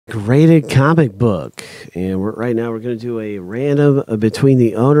graded comic book. And right now we're going to do a random between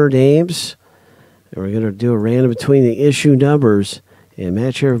the owner names. And we're going to do a random between the issue numbers and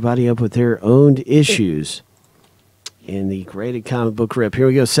match everybody up with their owned issues in the graded comic book rip. Here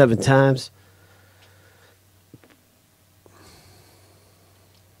we go, 7 times.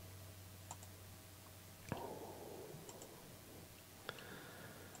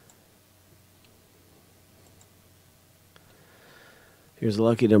 Here's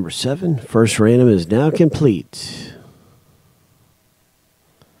lucky number 7. First random is now complete.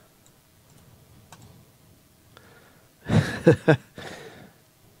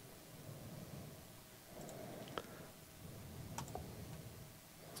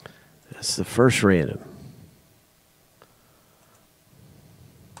 That's the first random.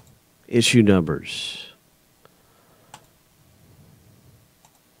 Issue numbers.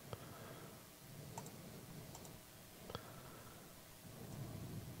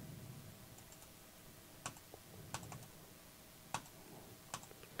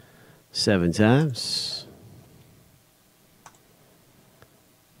 Seven times.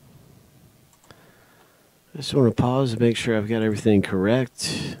 I just want to pause to make sure I've got everything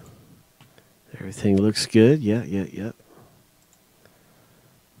correct. Everything looks good. Yeah.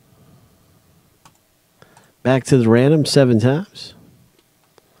 Back to the random 7 times.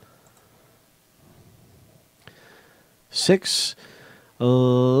 6.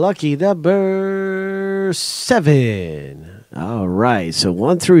 Lucky number 7. All right. So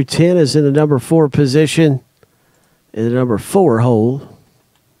 1 through 10 is in the number 4 position. In the number 4 hole.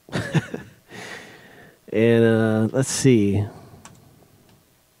 And let's see.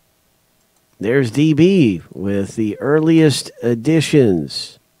 There's DB with the earliest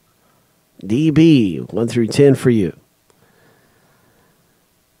editions. DB, 1 through 10 for you.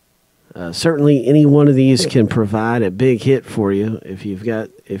 Certainly any one of these can provide a big hit for you.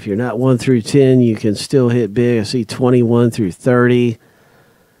 If you're not 1 through 10, you can still hit big. I see 21 through 30.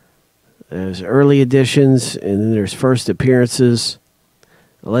 There's early editions, and then there's first appearances.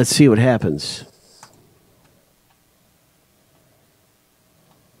 Let's see what happens.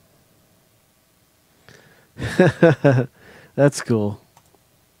 That's cool.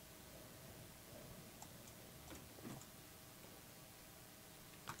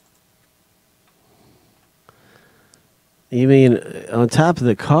 You mean on top of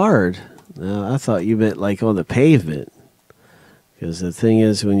the card? No, I thought you meant like on the pavement. Because the thing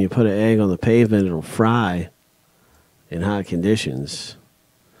is, when you put an egg on the pavement, it'll fry in hot conditions.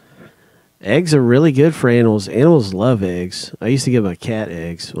 Eggs are really good for animals. Animals love eggs. I used to give my cat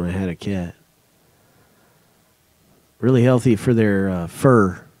eggs when I had a cat. Really healthy for their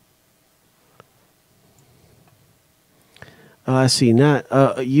fur. Oh, I see.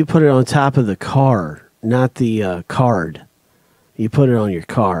 You put it on top of the car, not the card. You put it on your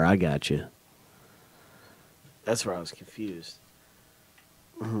car. I got you. That's where I was confused.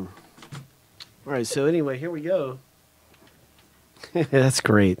 All right. So anyway, here we go. That's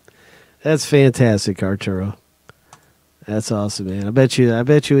great. That's fantastic, Arturo. That's awesome, man. I bet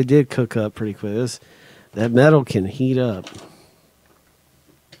you it did cook up pretty quick. That metal can heat up.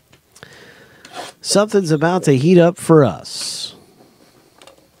 Something's about to heat up for us.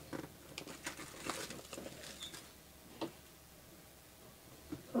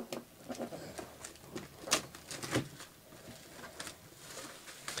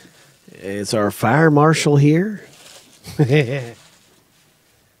 It's our fire marshal here. I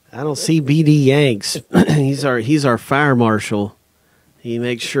don't see BD Yanks. he's our fire marshal. He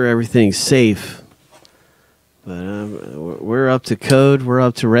makes sure everything's safe. But we're up to code. We're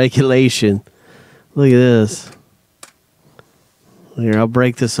up to regulation. Look at this. Here, I'll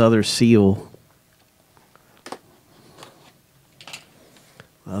break this other seal.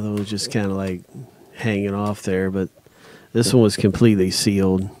 The other one's just kind of like hanging off there, but this one was completely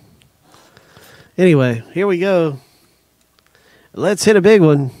sealed. Anyway, here we go. Let's hit a big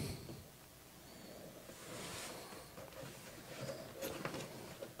one.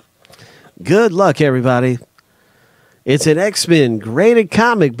 Good luck, everybody. It's an X-Men graded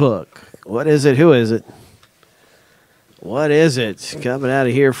comic book. What is it? Who is it? What is it? Coming out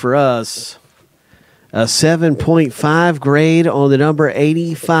of here for us. A 7.5 grade on the number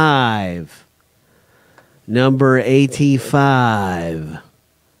 85. Number 85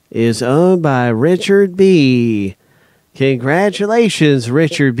 is owned by Richard B. Congratulations,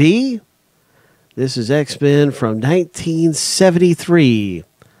 Richard B. This is X-Men from 1973.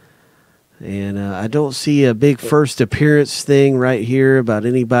 And I don't see a big first appearance thing right here about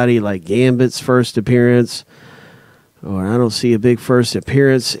anybody like Gambit's first appearance. Or I don't see a big first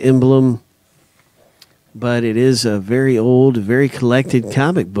appearance emblem. but it is a very old, very collected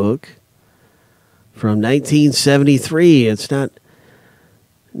comic book from 1973. It's not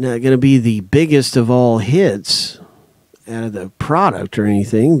going to be the biggest of all hits out of the product or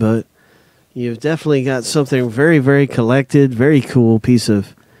anything, but you've definitely got something very, very collected, very cool piece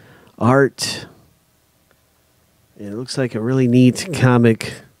of art. It looks like a really neat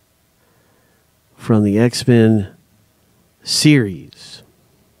comic from the X-Men series.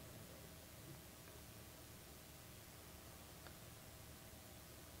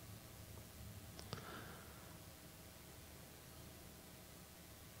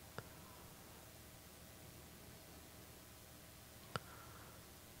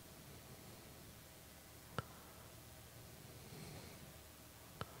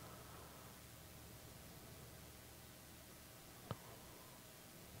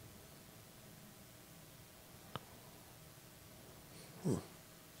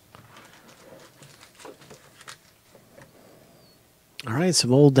 All right,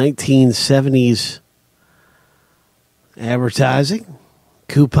 some old 1970s advertising.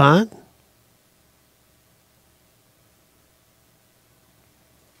 Coupon.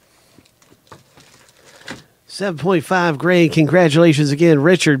 $7.5 grade. Congratulations again,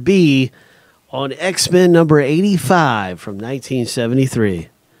 Richard B. on X-Men number 85 from 1973.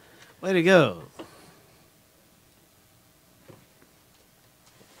 Way to go.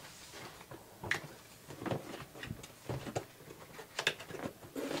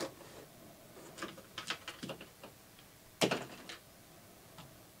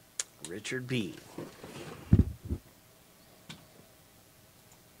 Richard B.